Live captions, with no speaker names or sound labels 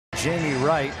Jamey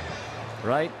Wright.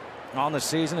 Wright on the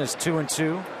season is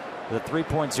 2-2 with a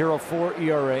 3.04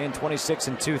 ERA and 26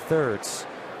 2/3.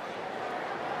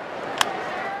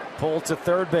 Pulled to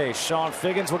third base. Sean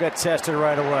Figgins will get tested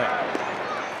right away.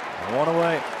 One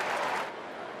away.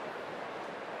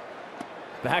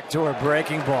 Backdoor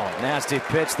breaking ball. Nasty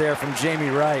pitch there from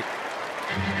Jamey Wright.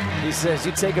 He says,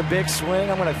 you take a big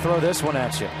swing, I'm going to throw this one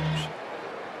at you.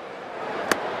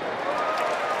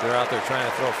 They're out there trying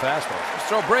to throw fastballs. Just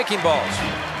throw breaking balls.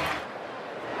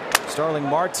 Starling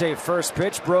Marte, first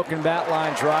pitch, broken bat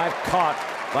line drive, caught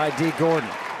by D. Gordon.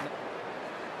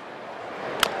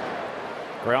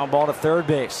 Ground ball to third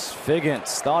base.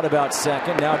 Figgins thought about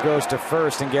second, now goes to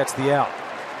first and gets the out.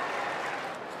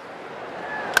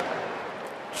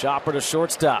 Chopper to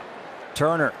shortstop.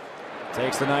 Turner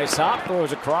takes the nice hop,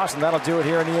 throws across, and that'll do it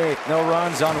here in the eighth. No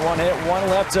runs on one hit, one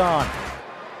left on.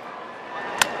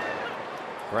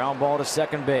 Ground ball to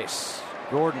second base.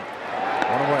 Gordon,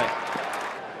 one away.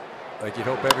 Like you'd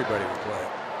hope everybody would play.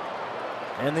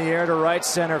 In the air to right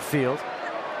center field.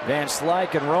 Van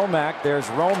Slyke and Romack. There's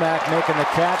Romack making the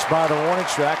catch by the warning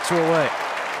track, 2 away.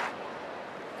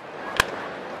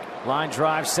 Line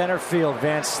drive center field.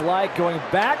 Van Slyke going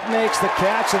back, makes the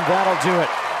catch, and that'll do it.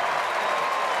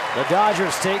 The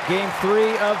Dodgers take game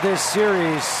 3 of this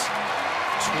series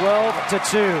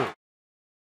 12-2.